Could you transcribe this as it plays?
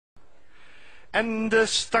En de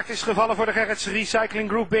start is gevallen voor de Gerrits Recycling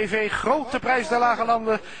Group BV Grote Prijs der Lage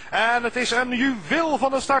Landen. En het is een juweel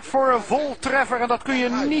van de start voor Voltreffer. En dat kun je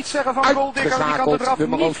niet zeggen van Golddigger. Die kan de draf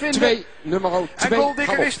niet vinden. Nummer 2. En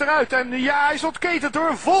Golddigger is eruit. En ja, hij is ontketend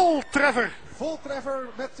door Voltreffer. Voltreffer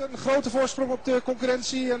met een grote voorsprong op de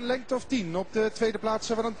concurrentie. Een lengte of 10 op de tweede plaats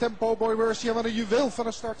van een tempo boy Mercy. En wat een juweel van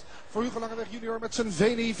een start voor Hugo Langeweg junior met zijn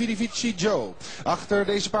Venividivici Joe. Achter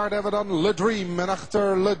deze paarden hebben we dan Le Dream. En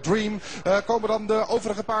achter Le Dream komen dan de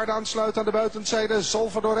overige paarden aansluiten aan de buitenzijde.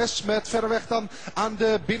 Salvador met verreweg dan aan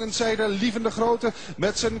de binnenzijde Lieven de Groote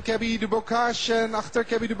met zijn Kebby de Bocage. En achter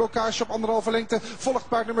Kebby de Bocage op 1,5 lengte volgt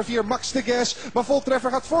paard nummer 4 Max de Guez. Maar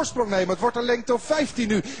Voltreffer gaat voorsprong nemen. Het wordt een lengte of 15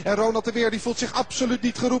 nu. En Ronald de Weer die voelt zich absoluut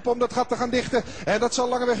niet geroepen om dat gat te gaan dichten. En dat zal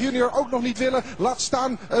Langeweg junior ook nog niet willen. Laat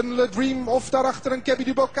staan een Le Dream of daarachter een Kebby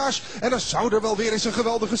de Bocage. En dan zou er wel weer eens een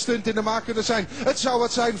geweldige stunt in de maak kunnen zijn. Het zou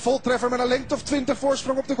het zijn. Voltreffer met een lengte of 20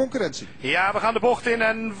 voorsprong op de concurrentie. Ja, we gaan de bocht in.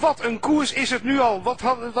 En wat een koers is het nu al. Dat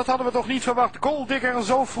hadden we toch niet verwacht. Golddigger, een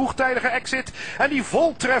zo vroegtijdige exit. En die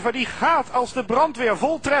Voltreffer die gaat als de brandweer.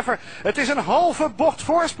 Voltreffer. Het is een halve bocht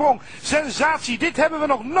voorsprong. Sensatie. Dit hebben we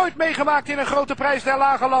nog nooit meegemaakt in een Grote Prijs der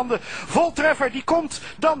Lage Landen. Voltreffer die komt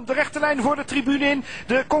dan de rechte lijn voor de tribune in.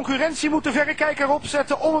 De concurrentie moet de verrekijker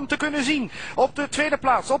opzetten om hem te kunnen zien. Op de tweede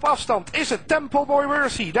plaats op afstand is het Temple Boy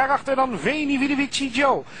Mercy. Daarachter dan Venividivici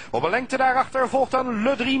Joe. Op een lengte daarachter volgt dan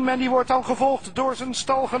Le Dream. En die wordt dan gevolgd door zijn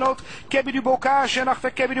stalgenoot Kebby de Bocage. En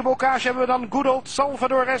achter Kebby de Bocage hebben we dan Good Old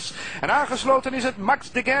Salvador. En aangesloten is het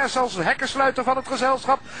Max de Guez als hekkersluiter van het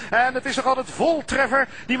gezelschap. En het is nog altijd Voltreffer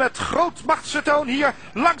die met groot machtsvertoon hier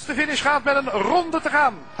langs de finish gaat met een ronde te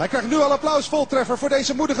gaan. Hij krijgt nu al applaus Voltreffer voor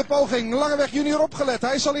deze moedige poging. Langeweg junior opgelet.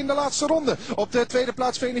 Hij is al in de laatste ronde. Op de tweede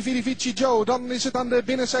plaats Venividivici Joe. Dan is het aan de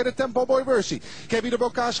binnenzijde Tempo Boy Mercy. Kebby de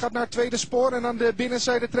Bocage gaat naar het tweede spoor. En aan de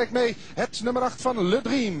binnenzijde trekt mee het nummer 8 van Le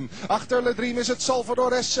Dream. Achter Le Dream is het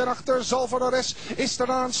Salvador. En achter Salvador is er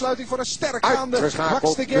een aansluiting voor een sterk gaande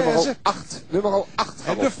Max de Guez. Nummer 8.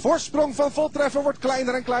 En de voorsprong van Voltreffer wordt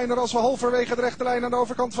kleiner en kleiner als we halverwege de rechte lijn aan de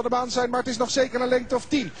overkant van de baan zijn. Maar het is nog zeker een lengte of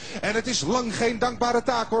 10. En het is lang geen dankbare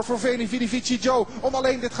taak hoor voor Venividivici Joe om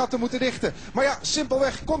alleen dit gat te moeten dichten. Maar ja,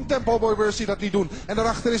 simpelweg kon Tempo Boy Mercy dat niet doen. En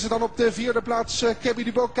daarachter is het dan op de vierde plaats Kebby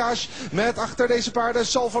de Bocage. Met achter deze paarden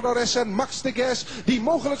Salvador en Max de Guez. Die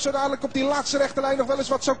mogelijk zo dadelijk op die laatste rechte lijn nog wel eens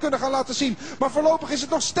wat zou kunnen gaan laten zien. Maar voorlopig is het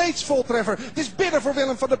nog steeds Voltreffer. Het is binnen voor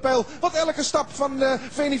Willem van der Pijl. Want elke stap van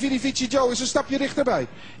Venividivici Joe is een stapje dichterbij.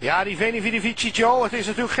 Ja, die Venividivici Joe. Het is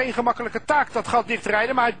natuurlijk geen gemakkelijke taak dat gat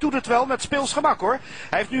dichtrijden. Maar hij doet het wel met speels gemak hoor.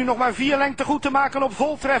 Hij heeft nu nog maar 4 lengte goed te maken op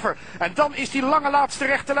Voltreffer. En dan is die lange laatste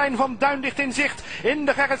rechte lijn van Duindigt in zicht. In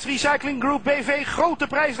de Gerrits Recycling Group BV Grote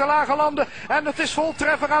Prijs der Lage Landen. En het is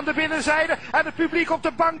Voltreffer aan de binnenzijde. En het publiek op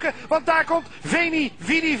de banken. Want daar komt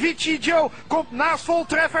Venividivici Joe. Komt naast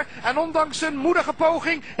Voltreffer. En ondanks zijn moedige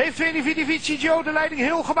poging heeft Venividivici Joe de leiding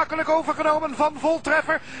heel gemakkelijk overgenomen van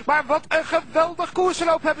Voltreffer. Maar wat een geweldig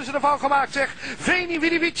koersloop hebben ze ervan gemaakt zeg.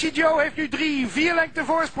 Venividivici Joe heeft nu 3-4 lengte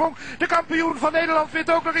voorsprong. De kampioen van Nederland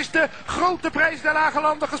wint ook nog eens de Grote Prijs der Lage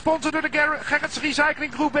Landen. Gesponsord door de Gerrits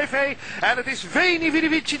Recycling Group BV. En het is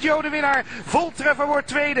Venividivici Joe de winnaar. Voltreffer wordt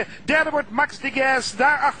tweede. Derde wordt Max de Guez.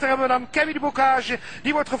 Daarachter hebben we dan Kebby de Bocage.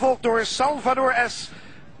 Die wordt gevolgd door Salvador.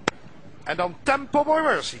 En dan Tempo Boy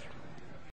Mercy.